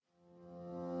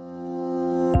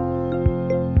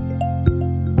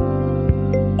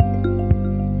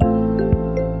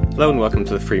Hello and welcome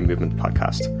to the Free Movement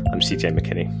podcast. I'm CJ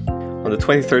McKinney. On the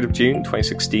 23rd of June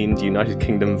 2016, the United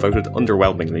Kingdom voted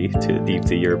underwhelmingly to leave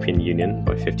the European Union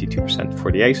by 52% to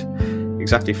 48.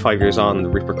 Exactly 5 years on, the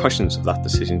repercussions of that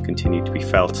decision continue to be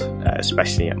felt,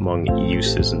 especially among EU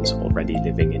citizens already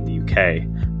living in the UK.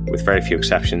 With very few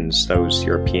exceptions, those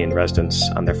European residents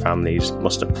and their families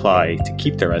must apply to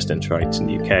keep their residence rights in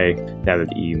the UK now that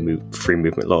the EU free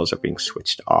movement laws are being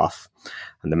switched off.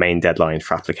 And the main deadline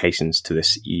for applications to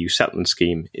this EU settlement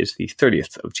scheme is the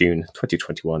 30th of June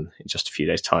 2021, in just a few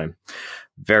days' time.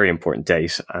 Very important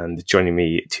date, and joining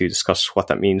me to discuss what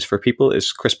that means for people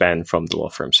is Chris Benn from the law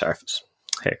firm Seraphis.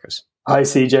 Hey, Chris. Hi,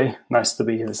 CJ. Nice to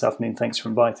be here this afternoon. Thanks for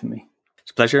inviting me. It's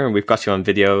a pleasure, and we've got you on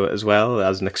video as well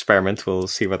as an experiment. We'll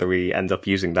see whether we end up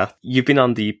using that. You've been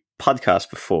on the podcast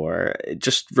before.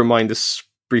 Just remind us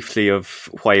briefly of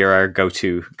why you're our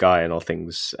go-to guy in all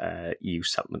things EU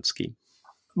settlement scheme.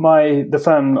 The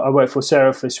firm I work for,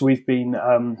 Seraphis, we've been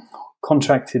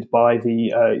contracted by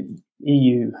the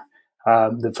EU,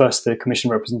 the Commission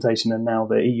representation and now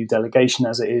the EU delegation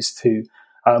as it is, to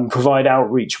provide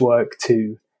outreach work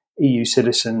to EU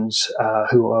citizens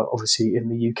who are obviously in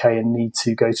the UK and need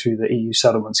to go through the EU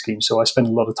settlement scheme. So I spend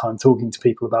a lot of time talking to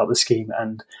people about the scheme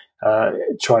and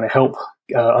trying to help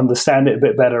understand it a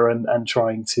bit better and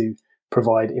trying to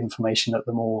provide information at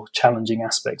the more challenging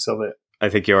aspects of it. I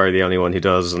think you are the only one who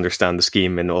does understand the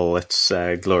scheme in all its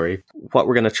glory. What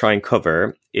we're going to try and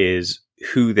cover is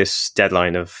who this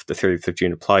deadline of the 30th of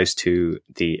June applies to,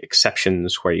 the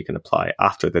exceptions where you can apply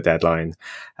after the deadline,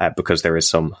 because there is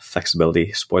some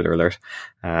flexibility, spoiler alert,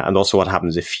 and also what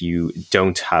happens if you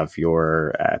don't have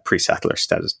your pre-settler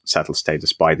settled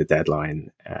status by the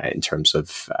deadline in terms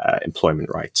of employment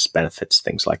rights, benefits,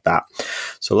 things like that.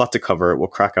 So a lot to cover. We'll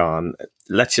crack on.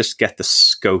 Let's just get the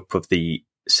scope of the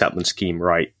settlement scheme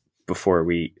right before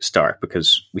we start,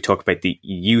 because we talk about the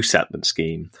EU settlement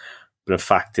scheme, but in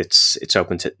fact it's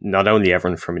open to not only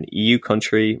everyone from an EU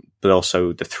country, but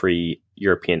also the three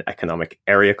European Economic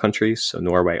Area countries, so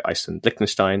Norway, Iceland,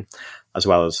 Liechtenstein, as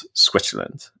well as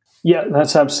Switzerland. Yeah,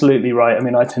 that's absolutely right. I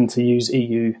mean, I tend to use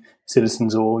EU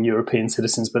citizens or European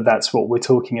citizens, but that's what we're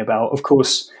talking about. Of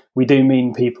course, we do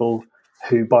mean people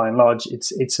who, by and large,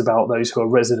 it's about those who are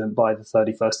resident by the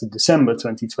 31st of December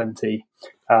 2020,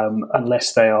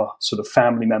 unless they are sort of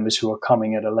family members who are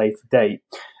coming at a later date.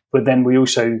 But then we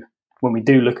also, when we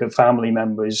do look at family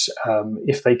members,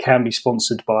 if they can be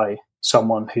sponsored by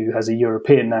someone who has a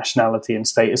European nationality and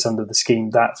status under the scheme,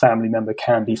 that family member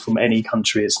can be from any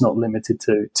country. It's not limited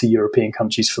to European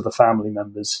countries for the family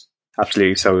members.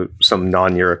 Absolutely. So some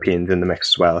non-Europeans in the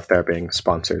mix as well, if they're being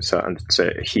sponsored. So, and it's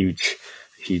a huge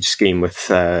scheme with,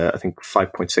 I think,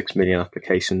 5.6 million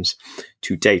applications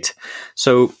to date.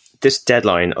 So this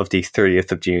deadline of the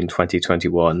 30th of June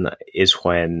 2021 is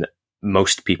when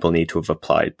most people need to have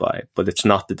applied by, but it's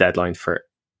not the deadline for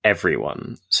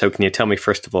everyone. So can you tell me,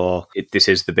 first of all, this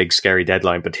is the big scary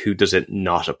deadline, but who does it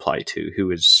not apply to? Who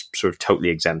is sort of totally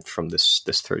exempt from this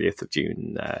 30th of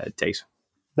June date?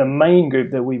 The main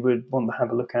group that we would want to have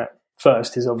a look at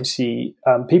first is obviously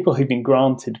people who've been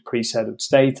granted pre-settled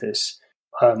status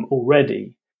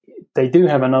already. They do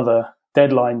have another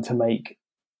deadline to make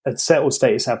a settled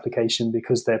status application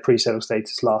because their pre-settled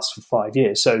status lasts for 5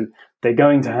 years. So they're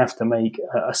going to have to make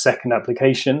a second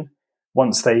application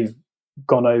once they've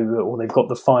gone over, or they've got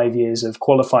the 5 years of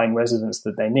qualifying residence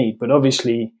that they need. But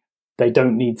obviously, they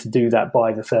don't need to do that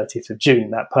by the 30th of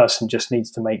June. That person just needs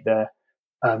to make their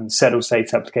settled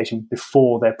status application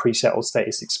before their pre-settled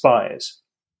status expires.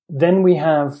 Then we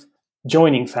have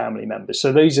joining family members.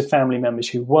 So those are family members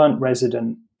who weren't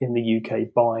resident in the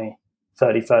UK by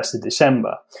 31st of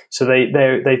December. So they've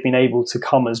been able to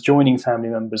come as joining family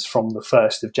members from the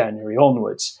 1st of January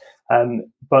onwards.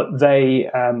 But they,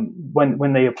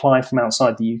 when they apply from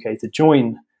outside the UK to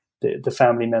join the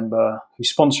family member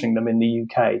who's sponsoring them in the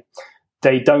UK,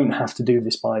 they don't have to do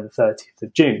this by the 30th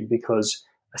of June because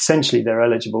essentially they're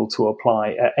eligible to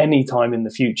apply at any time in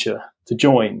the future to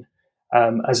join,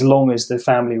 as long as the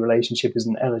family relationship is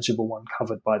an eligible one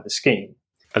covered by the scheme.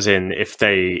 As in, if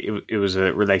it was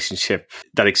a relationship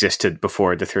that existed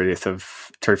before the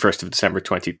 31st of December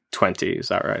 2020, is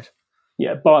that right?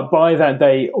 Yeah, by that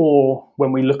date, or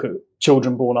when we look at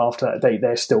children born after that date,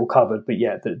 they're still covered. But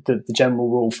yeah, the general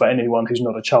rule for anyone who's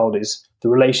not a child is the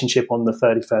relationship on the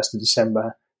 31st of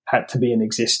December had to be in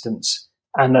existence,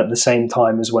 and at the same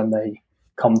time as when they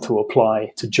come to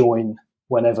apply to join,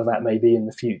 whenever that may be in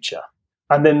the future.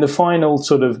 And then the final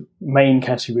sort of main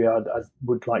category I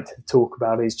would like to talk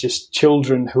about is just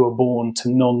children who are born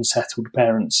to non-settled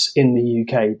parents in the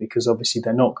UK, because obviously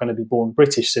they're not going to be born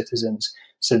British citizens.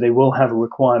 So they will have a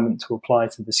requirement to apply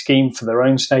to the scheme for their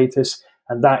own status.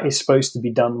 And that is supposed to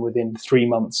be done within 3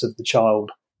 months of the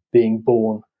child being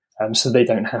born. So they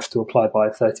don't have to apply by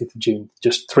 30th of June,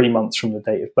 just 3 months from the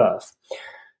date of birth.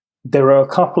 There are a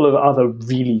couple of other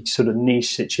really sort of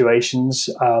niche situations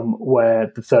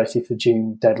where the 30th of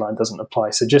June deadline doesn't apply.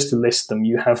 So just to list them,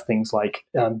 you have things like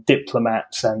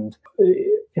diplomats and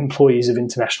employees of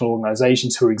international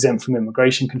organizations who are exempt from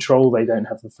immigration control. They don't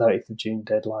have the 30th of June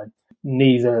deadline.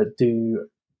 Neither do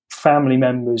family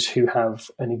members who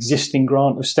have an existing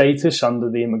grant of status under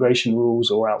the immigration rules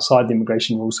or outside the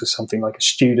immigration rules. So something like a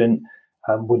student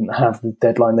wouldn't have the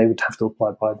deadline. They would have to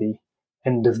apply by the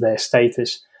end of their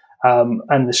status.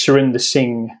 And the Surinder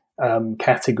Singh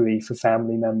category for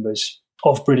family members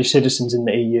of British citizens in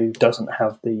the EU doesn't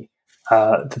have the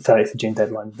 30th of June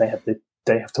deadline. They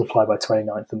have to apply by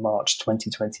 29th of March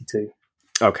 2022.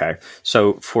 Okay,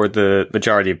 so for the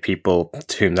majority of people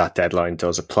to whom that deadline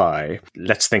does apply,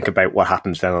 let's think about what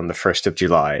happens then on the 1st of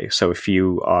July. So if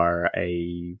you are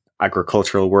a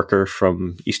agricultural worker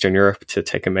from Eastern Europe, to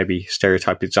take a maybe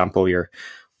stereotype example, you're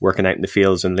working out in the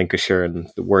fields in Lincolnshire and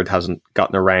the word hasn't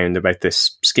gotten around about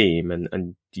this scheme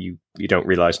and you don't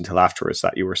realise until afterwards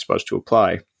that you were supposed to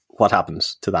apply. What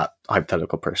happens to that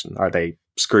hypothetical person? Are they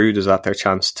screwed? Is that their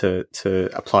chance to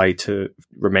apply to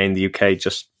remain in the UK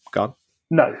just gone?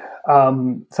 No,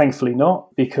 thankfully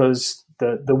not, because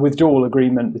the withdrawal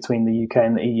agreement between the UK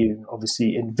and the EU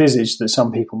obviously envisaged that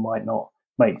some people might not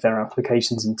make their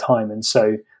applications in time. And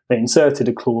so they inserted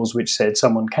a clause which said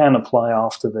someone can apply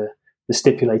after the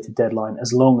stipulated deadline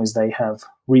as long as they have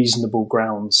reasonable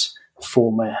grounds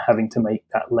for having to make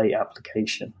that late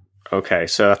application. Okay,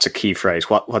 so that's a key phrase.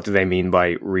 What do they mean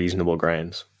by reasonable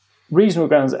grounds? Reasonable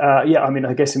grounds,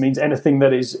 I guess it means anything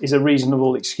that is a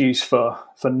reasonable excuse for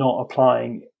not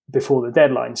applying before the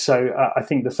deadline. So I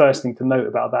think the first thing to note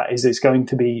about that is there's going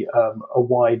to be a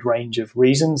wide range of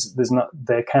reasons.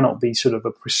 There cannot be sort of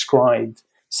a prescribed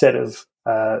set of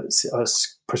a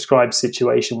prescribed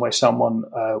situation where someone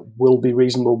will be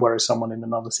reasonable, whereas someone in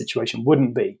another situation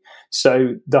wouldn't be.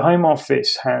 So the Home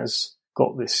Office has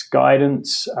got this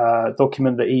guidance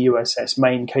document. The EUSS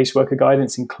main caseworker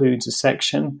guidance includes a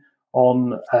section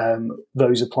on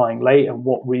those applying late and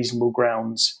what reasonable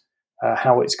grounds,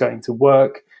 how it's going to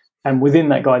work. And within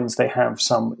that guidance, they have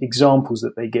some examples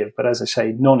that they give. But as I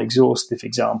say, non-exhaustive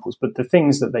examples. But the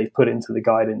things that they've put into the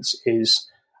guidance is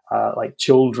like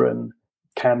children,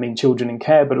 can mean children in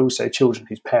care, but also children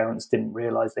whose parents didn't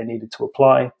realise they needed to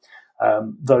apply,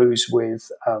 those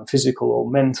with physical or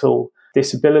mental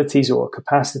disabilities or a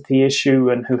capacity issue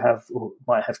and who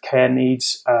might have care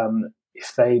needs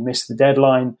if they miss the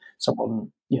deadline,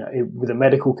 someone with a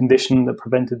medical condition that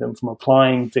prevented them from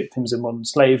applying, victims of modern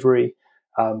slavery,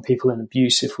 people in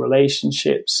abusive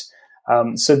relationships.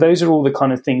 So those are all the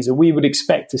kind of things that we would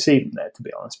expect to see them there, to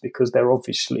be honest, because they're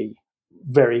obviously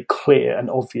very clear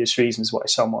and obvious reasons why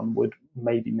someone would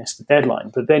maybe miss the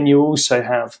deadline. But then you also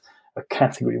have a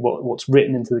category, what's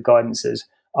written into the guidance is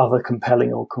other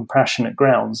compelling or compassionate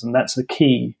grounds. And that's the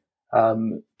key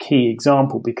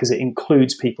example, because it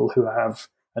includes people who have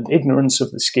an ignorance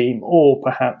of the scheme or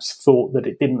perhaps thought that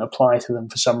it didn't apply to them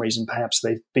for some reason. Perhaps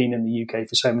they've been in the UK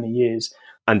for so many years.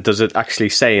 And does it actually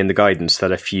say in the guidance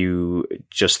that if you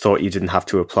just thought you didn't have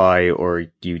to apply or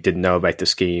you didn't know about the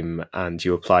scheme and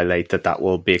you apply late, that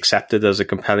will be accepted as a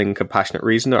compelling, compassionate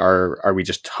reason? Or are we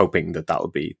just hoping that will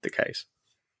be the case?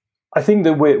 I think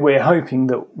that we're hoping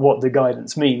that what the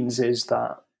guidance means is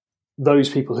that those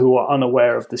people who are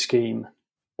unaware of the scheme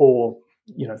or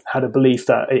had a belief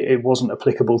that it wasn't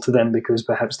applicable to them because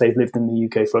perhaps they've lived in the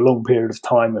UK for a long period of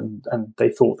time and they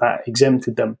thought that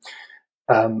exempted them,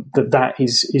 that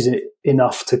is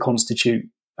enough to constitute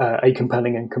a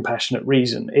compelling and compassionate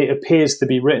reason. It appears to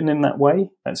be written in that way.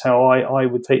 That's how I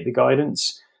would take the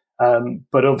guidance.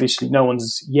 But obviously no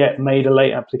one's yet made a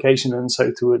late application, and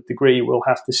so to a degree we'll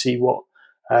have to see what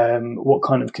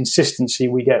kind of consistency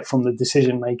we get from the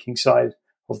decision-making side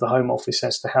of the Home Office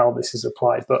as to how this is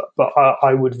applied. But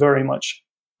I would very much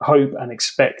hope and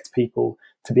expect people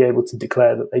to be able to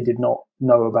declare that they did not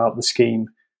know about the scheme,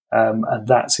 and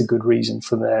that's a good reason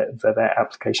for their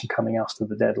application coming after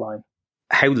the deadline.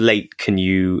 How late can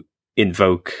you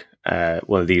invoke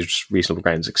one of these reasonable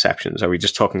grounds exceptions? Are we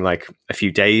just talking like a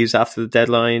few days after the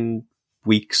deadline,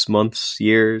 weeks, months,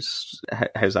 years?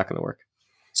 How's that going to work?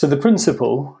 So the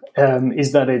principle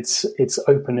is that it's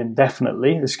open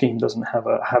indefinitely. The scheme doesn't have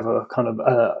a kind of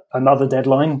another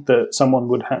deadline that someone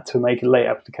would have to make a late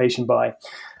application by.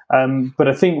 But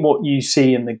I think what you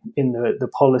see in the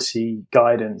policy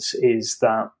guidance is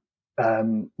that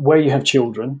where you have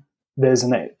children,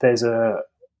 the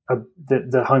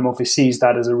Home Office sees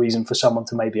that as a reason for someone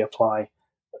to maybe apply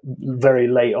very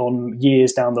late on,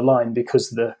 years down the line,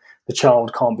 because the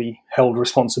child can't be held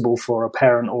responsible for a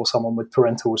parent or someone with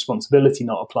parental responsibility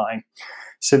not applying.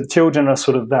 So the children are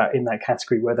sort of in that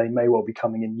category where they may well be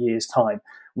coming in years' time.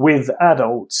 With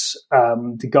adults,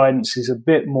 the guidance is a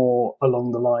bit more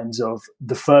along the lines of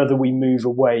the further we move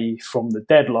away from the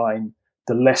deadline,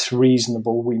 the less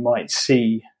reasonable we might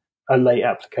see a late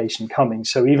application coming.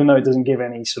 So even though it doesn't give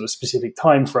any sort of specific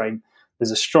time frame,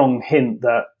 there's a strong hint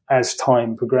that as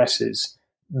time progresses,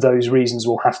 those reasons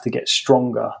will have to get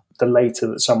stronger the later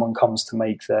that someone comes to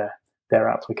make their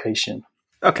application.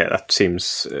 Okay, that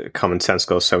seems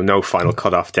commonsensical. So no final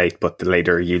cutoff date, but the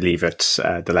later you leave it,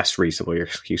 the less reasonable your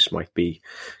excuse might be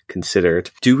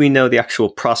considered. Do we know the actual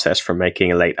process for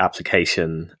making a late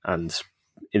application and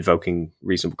invoking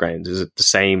reasonable grounds? Is it the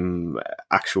same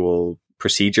actual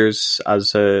procedures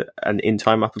as an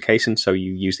in-time application? So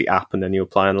you use the app and then you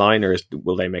apply online, or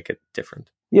will they make it different?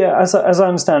 Yeah, as I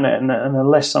understand it, and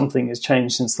unless something has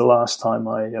changed since the last time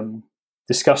I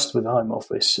discussed with the Home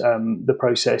Office the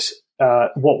process,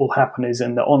 what will happen is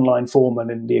in the online form and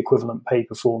in the equivalent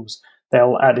paper forms,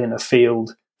 they'll add in a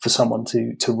field for someone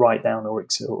to write down or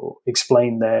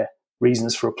explain their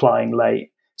reasons for applying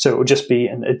late. So it will just be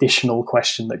an additional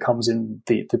question that comes in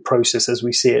the process as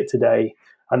we see it today.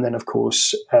 And then, of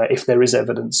course, if there is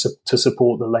evidence to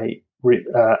support the late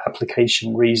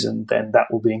application reason, then that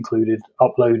will be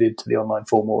uploaded to the online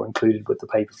form or included with the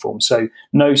paper form. So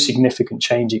no significant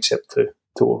change except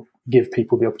to give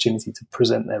people the opportunity to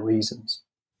present their reasons.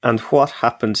 And what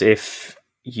happens if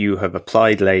you have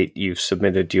applied late, you've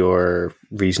submitted your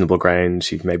reasonable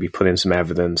grounds, you've maybe put in some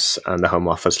evidence, and the Home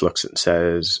Office looks and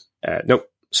says, nope,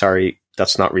 sorry,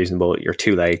 that's not reasonable, you're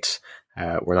too late,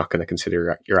 we're not going to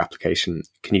consider your application.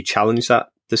 Can you challenge that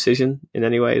decision in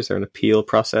any way? Is there an appeal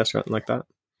process or anything like that?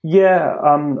 Yeah,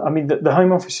 I mean, the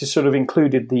Home Office has sort of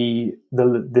included the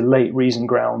late reason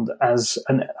ground as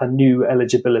a new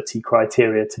eligibility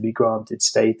criteria to be granted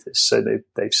status. So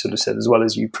they've sort of said, as well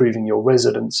as you proving your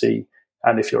residency,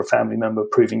 and if you're a family member,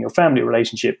 proving your family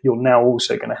relationship, you're now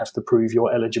also going to have to prove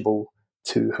you're eligible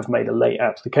to have made a late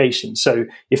application. So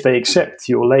if they accept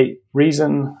your late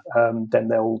reason, then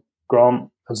they'll grant,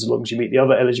 as long as you meet the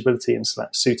other eligibility and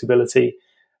suitability.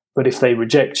 But if they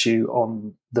reject you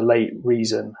on the late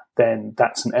reason, then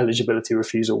that's an eligibility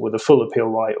refusal with a full appeal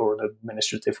right or an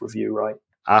administrative review right.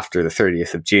 After the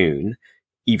 30th of June,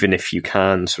 even if you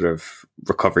can sort of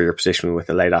recover your position with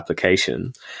a late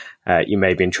application, you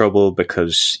may be in trouble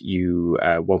because you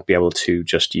won't be able to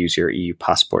just use your EU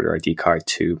passport or ID card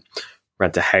to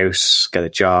rent a house, get a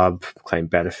job, claim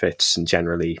benefits, and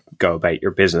generally go about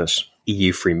your business.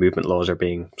 EU free movement laws are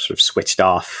being sort of switched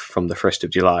off from the 1st of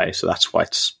July. So that's why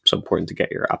it's so important to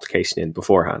get your application in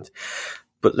beforehand.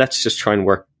 But let's just try and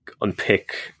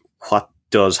unpick what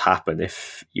does happen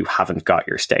if you haven't got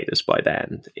your status by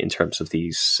then in terms of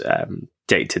these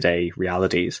day-to-day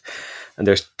realities. And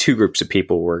there's two groups of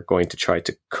people we're going to try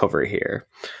to cover here.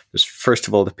 There's first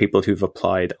of all the people who've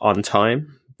applied on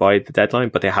time by the deadline,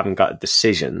 but they haven't got a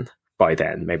decision by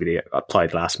then. Maybe they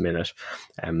applied last minute.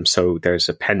 So there's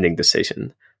a pending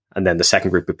decision. And then the second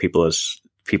group of people is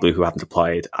people who haven't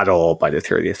applied at all by the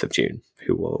 30th of June,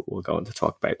 who we'll go on to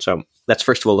talk about. So let's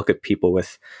first of all look at people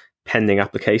with pending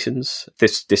applications.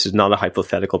 This is not a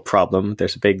hypothetical problem.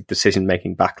 There's a big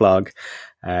decision-making backlog.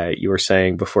 You were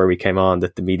saying before we came on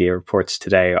that the media reports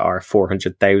today are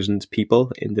 400,000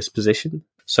 people in this position.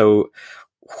 So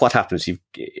what happens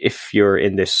if you're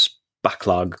in this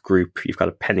backlog group, you've got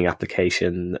a pending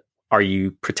application? Are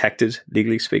you protected,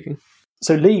 legally speaking?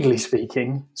 So legally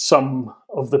speaking, some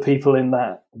of the people in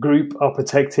that group are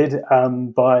protected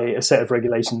by a set of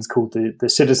regulations called the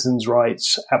Citizens'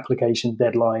 Rights Application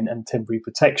Deadline and Temporary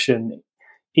Protection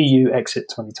EU Exit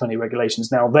 2020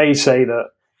 regulations. Now, they say that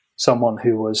someone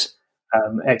who was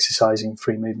exercising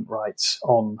free movement rights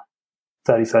on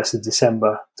 31st of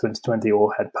December 2020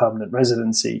 or had permanent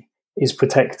residency is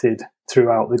protected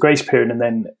throughout the grace period. And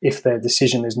then if their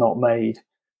decision is not made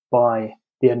by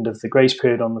the end of the grace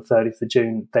period on the 30th of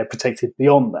June, they're protected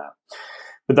beyond that.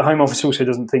 But the Home Office also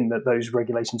doesn't think that those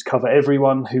regulations cover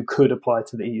everyone who could apply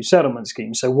to the EU settlement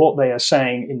scheme. So what they are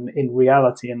saying in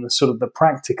reality, and the sort of the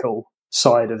practical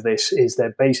side of this, is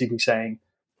they're basically saying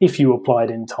if you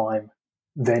applied in time,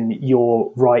 then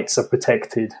your rights are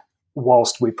protected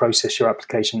whilst we process your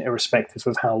application, irrespective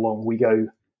of how long we go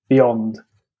beyond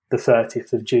the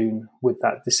 30th of June with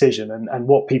that decision. And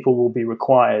what people will be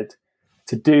required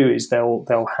to do is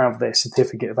they'll have their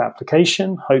certificate of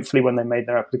application, hopefully when they made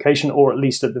their application, or at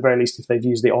least at the very least, if they've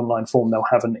used the online form, they'll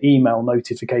have an email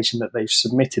notification that they've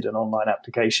submitted an online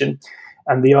application.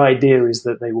 And the idea is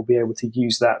that they will be able to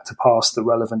use that to pass the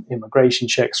relevant immigration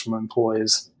checks from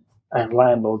employers and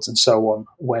landlords and so on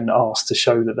when asked to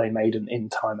show that they made an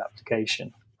in-time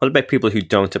application. What about people who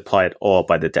don't apply at all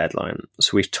by the deadline?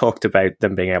 So we've talked about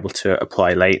them being able to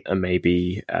apply late and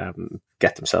maybe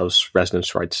get themselves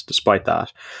residence rights despite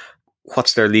that.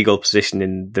 What's their legal position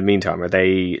in the meantime? Are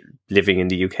they living in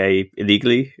the UK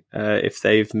illegally if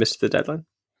they've missed the deadline?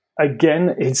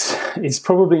 Again, it's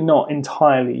probably not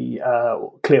entirely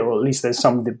clear, or at least there's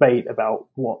some debate about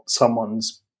what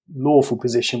someone's lawful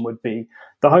position would be.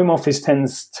 The Home Office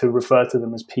tends to refer to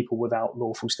them as people without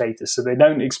lawful status. So they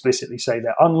don't explicitly say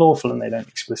they're unlawful and they don't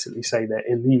explicitly say they're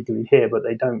illegally here, but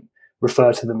they don't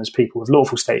refer to them as people with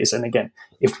lawful status. And again,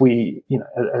 if we,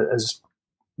 as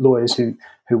lawyers who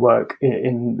work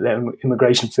in the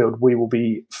immigration field, we will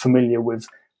be familiar with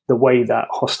the way that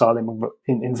hostile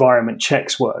environment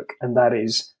checks work, and that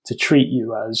is to treat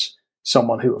you as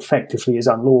someone who effectively is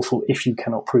unlawful if you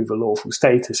cannot prove a lawful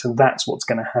status. And that's what's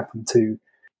going to happen to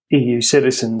EU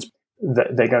citizens, that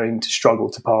they're going to struggle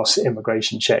to pass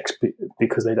immigration checks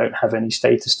because they don't have any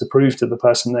status to prove to the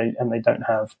person, and they don't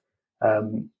have,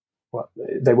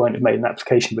 they won't have made an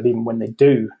application, but even when they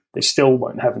do, they still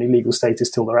won't have any legal status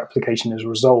till their application is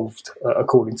resolved,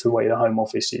 according to the way the Home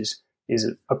Office is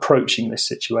approaching this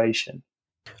situation.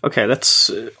 Okay, let's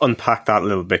unpack that a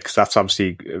little bit, because that's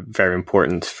obviously very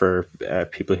important for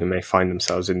people who may find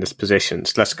themselves in this position.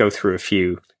 So let's go through a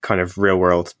few kind of real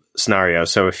world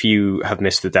scenarios. So if you have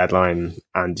missed the deadline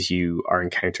and you are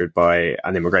encountered by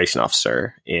an immigration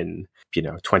officer in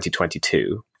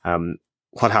 2022,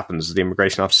 what happens? Does the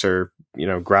immigration officer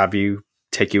grab you,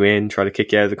 take you in, try to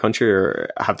kick you out of the country, or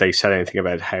have they said anything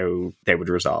about how they would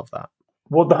resolve that?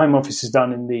 What the Home Office has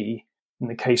done in the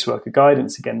caseworker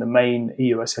guidance, again, the main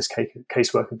EUSS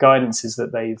caseworker guidance, is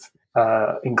that they've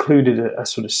included a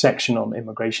sort of section on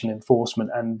immigration enforcement,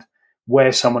 and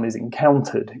where someone is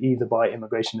encountered either by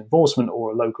immigration enforcement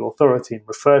or a local authority and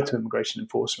referred to immigration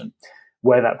enforcement,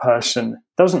 where that person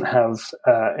doesn't have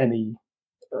any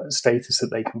status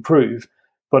that they can prove,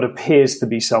 but appears to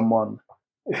be someone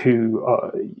who,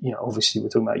 obviously we're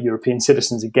talking about European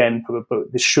citizens again,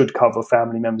 but this should cover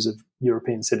family members of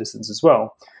European citizens as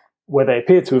well, where they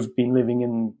appear to have been living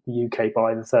in the UK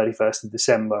by the 31st of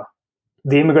December.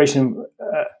 The immigration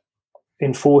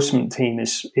enforcement team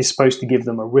is supposed to give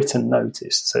them a written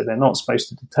notice. So they're not supposed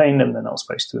to detain them. They're not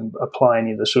supposed to apply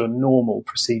any of the sort of normal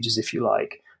procedures, if you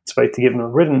like. It's supposed to give them a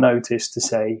written notice to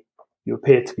say, you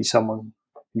appear to be someone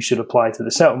who should apply to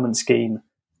the settlement scheme,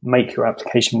 make your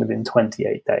application within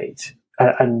 28 days.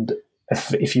 And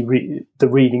if you read the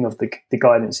reading of the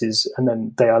guidances, and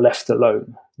then they are left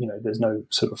alone, there's no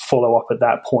sort of follow-up at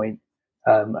that point.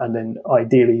 And then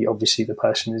ideally, obviously, the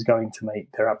person is going to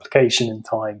make their application in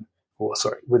time,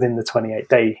 within the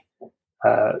 28-day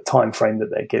time frame that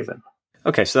they're given.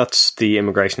 Okay, so that's the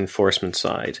immigration enforcement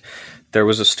side. There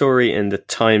was a story in the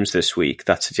Times this week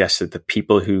that suggested that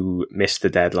people who missed the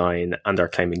deadline and are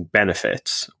claiming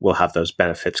benefits will have those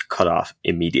benefits cut off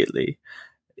immediately.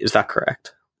 Is that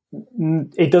correct?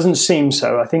 It doesn't seem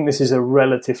so. I think this is a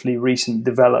relatively recent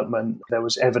development. There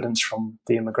was evidence from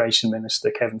the Immigration Minister,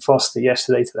 Kevin Foster,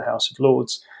 yesterday to the House of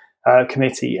Lords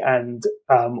committee, and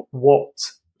what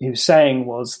he was saying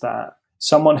was that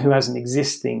someone who has an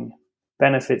existing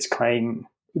benefits claim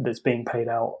that's being paid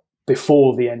out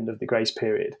before the end of the grace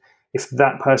period, if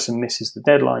that person misses the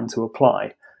deadline to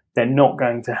apply, they're not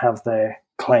going to have their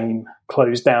claim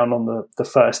closed down on the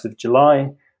 1st of July.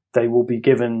 They will be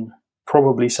given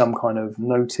probably some kind of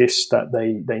notice that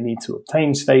they need to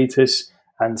obtain status,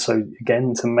 and so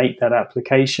again to make that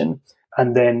application,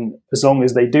 and then as long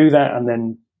as they do that and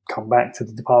then come back to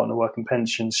the Department of Work and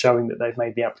Pensions showing that they've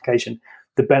made the application,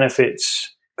 the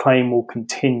benefits claim will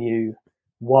continue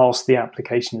whilst the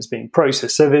application is being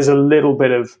processed. So there's a little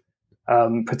bit of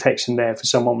protection there for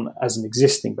someone as an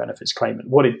existing benefits claimant.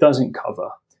 What it doesn't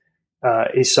cover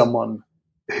is someone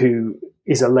who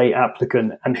is a late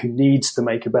applicant and who needs to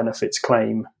make a benefits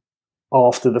claim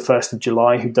after the 1st of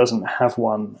July, who doesn't have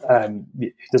one,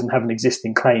 who doesn't have an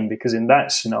existing claim, because in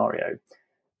that scenario,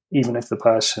 even if the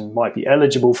person might be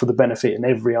eligible for the benefit in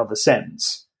every other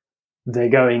sense, they're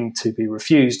going to be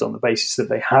refused on the basis that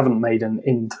they haven't made an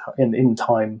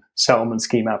in-time settlement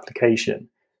scheme application.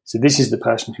 So this is the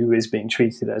person who is being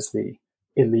treated as the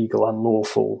illegal,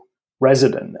 unlawful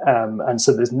resident. And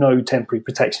so there's no temporary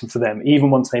protection for them.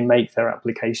 Even once they make their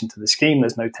application to the scheme,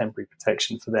 there's no temporary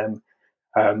protection for them.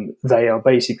 They are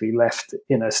basically left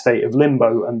in a state of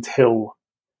limbo until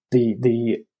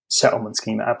the settlement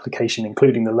scheme application,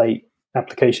 including the late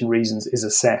application reasons, is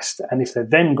assessed. And if they're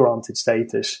then granted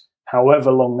status,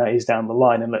 however long that is down the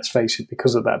line, and let's face it,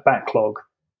 because of that backlog,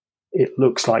 it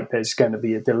looks like there's going to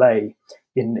be a delay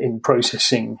in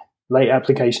processing late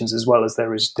applications, as well as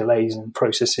there is delays in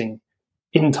processing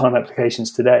in-time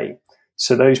applications today.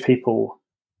 So those people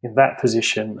in that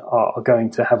position are going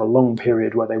to have a long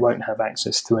period where they won't have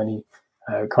access to any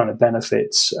kind of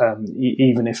benefits,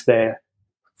 even if their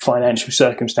financial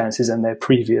circumstances and their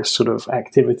previous sort of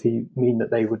activity mean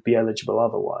that they would be eligible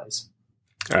otherwise.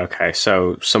 Okay,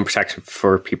 so some protection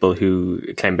for people who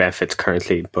claim benefits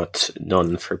currently, but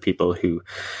none for people who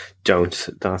don't.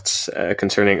 That's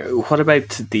concerning. What about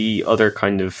the other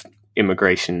kind of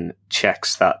immigration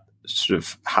checks that sort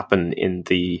of happen in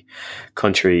the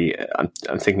country?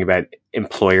 I'm thinking about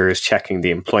employers checking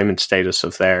the employment status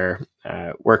of their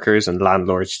workers and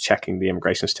landlords checking the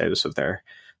immigration status of their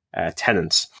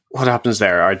tenants. What happens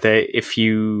there? Are they, if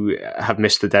you have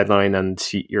missed the deadline and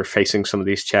you're facing some of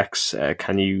these checks,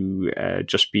 can you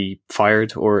just be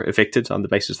fired or evicted on the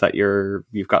basis that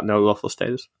you've got no lawful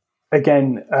status?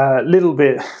 Again, a little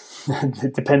bit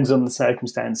it depends on the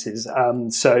circumstances.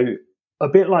 So a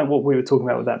bit like what we were talking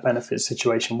about with that benefits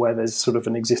situation where there's sort of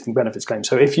an existing benefits claim.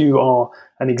 So if you are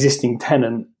an existing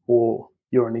tenant or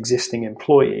you're an existing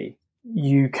employee,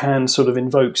 you can sort of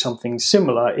invoke something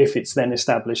similar if it's then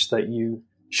established that you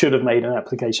should have made an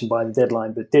application by the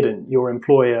deadline but didn't. Your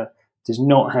employer does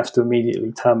not have to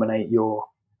immediately terminate your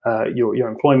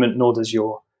employment, nor does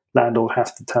your landlord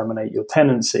have to terminate your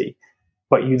tenancy.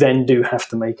 But you then do have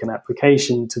to make an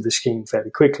application to the scheme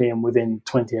fairly quickly, and within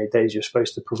 28 days you're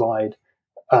supposed to provide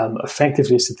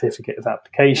effectively a certificate of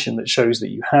application that shows that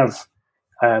you have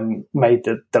made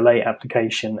the late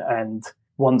application. And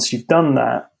once you've done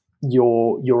that,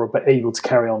 you're able to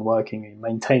carry on working and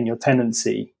maintain your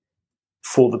tenancy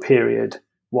for the period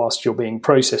whilst you're being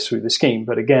processed through the scheme.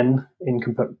 But again, in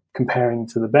comparing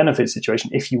to the benefit situation,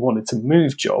 if you wanted to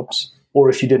move jobs, or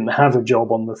if you didn't have a job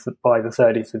by the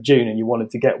 30th of June and you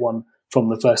wanted to get one from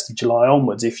the 1st of July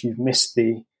onwards, if you've missed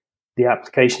the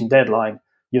application deadline,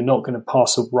 you're not going to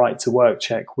pass a right to work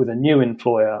check with a new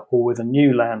employer or with a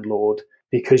new landlord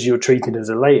because you're treated as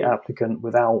a late applicant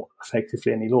without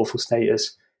effectively any lawful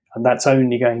status. And that's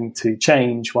only going to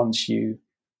change once you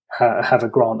have a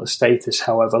grant of status,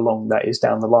 however long that is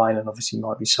down the line, and obviously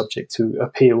might be subject to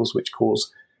appeals, which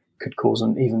could cause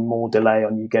an even more delay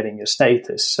on you getting your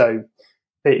status. So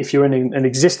if you're in an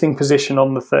existing position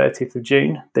on the 30th of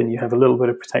June, then you have a little bit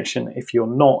of protection. If you're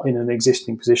not in an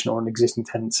existing position or an existing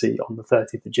tenancy on the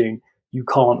 30th of June, you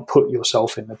can't put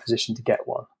yourself in the position to get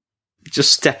one.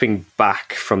 Just stepping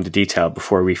back from the detail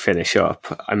before we finish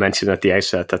up, I mentioned at the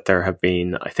outset that there have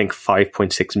been, I think,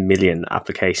 5.6 million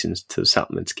applications to the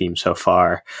settlement scheme so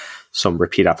far, some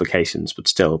repeat applications, but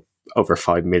still over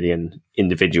 5 million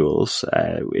individuals,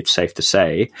 it's safe to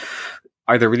say.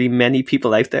 Are there really many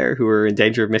people out there who are in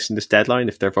danger of missing this deadline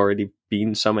if there have already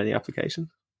been so many applications?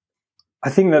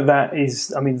 I think that is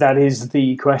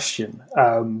the question.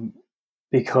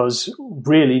 Because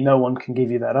really no one can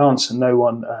give you that answer. No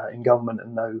one in government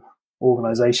and no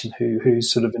organisation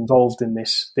who's sort of involved in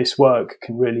this work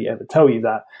can really ever tell you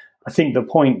that. I think the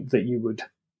point that you would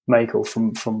make, or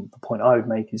from the point I would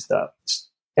make, is that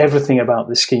everything about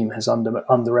the scheme has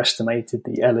underestimated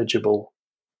the eligible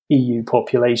EU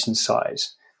population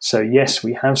size. So yes,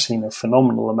 we have seen a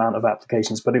phenomenal amount of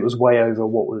applications, but it was way over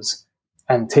what was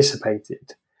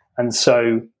anticipated. And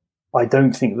so I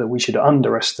don't think that we should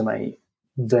underestimate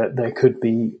that there could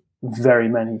be very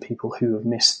many people who have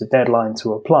missed the deadline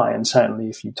to apply. And certainly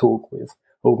if you talk with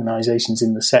organisations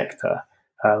in the sector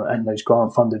and those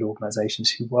grant-funded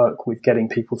organisations who work with getting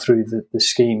people through the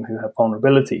scheme who have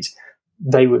vulnerabilities,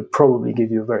 they would probably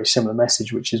give you a very similar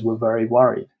message, which is we're very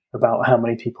worried about how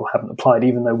many people haven't applied,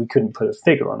 even though we couldn't put a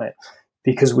figure on it.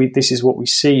 Because this is what we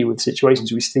see with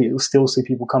situations. We still see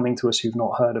people coming to us who've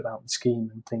not heard about the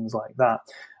scheme and things like that.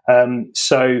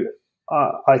 So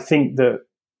I think that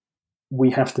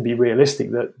we have to be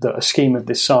realistic that a scheme of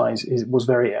this size was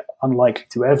very unlikely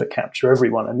to ever capture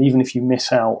everyone. And even if you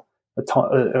miss out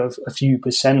a few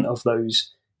percent of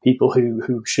those people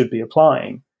who should be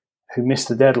applying, who missed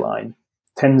the deadline,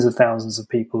 tens of thousands of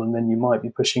people, and then you might be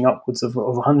pushing upwards of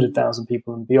 100,000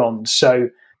 people and beyond. So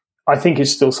I think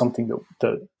it's still something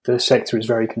that the sector is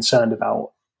very concerned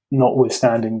about,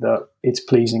 notwithstanding that it's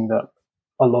pleasing that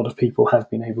a lot of people have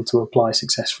been able to apply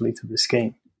successfully to the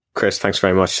scheme. Chris, thanks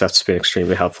very much. That's been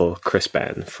extremely helpful. Chris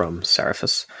Benn from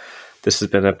Seraphis. This has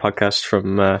been a podcast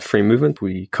from Free Movement.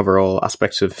 We cover all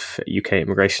aspects of UK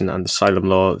immigration and asylum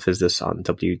law. Visit us on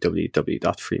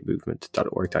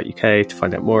www.freemovement.org.uk to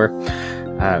find out more.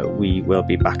 We will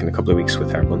be back in a couple of weeks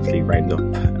with our monthly roundup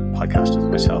podcast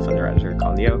with myself and our editor,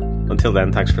 Colin Yeo. Until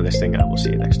then, thanks for listening, and we'll see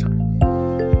you next time.